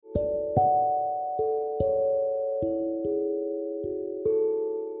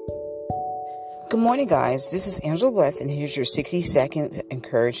Good morning, guys. This is Angela Bless, and here's your 60-second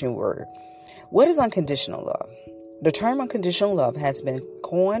encouraging word. What is unconditional love? The term unconditional love has been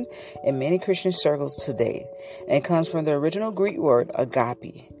coined in many Christian circles today, and it comes from the original Greek word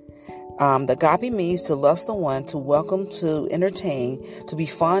agape. The agape means to love someone, to welcome, to entertain, to be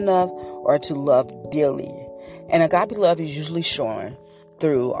fond of, or to love dearly. And agape love is usually shown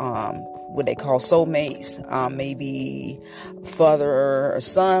through what they call soulmates, maybe father or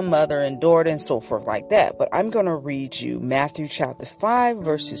son, mother and daughter, and so forth like that. But I'm going to read you Matthew chapter 5,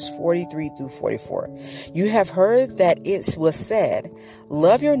 verses 43 through 44. You have heard that it was said,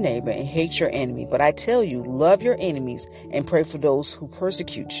 love your neighbor and hate your enemy. But I tell you, love your enemies and pray for those who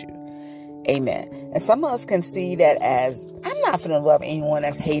persecute you. Amen. And some of us can see that as, I'm not going to love anyone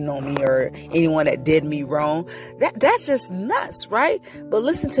that's hating on me or anyone that did me wrong. That's just nuts, right? But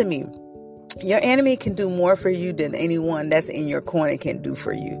listen to me. Your enemy can do more for you than anyone that's in your corner can do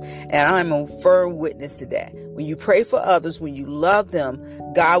for you. And I'm a firm witness to that. When you pray for others, when you love them,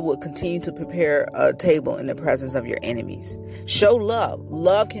 God will continue to prepare a table in the presence of your enemies. Show love.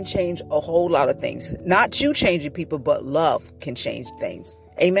 Love can change a whole lot of things. Not you changing people, but love can change things.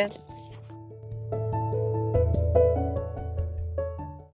 Amen.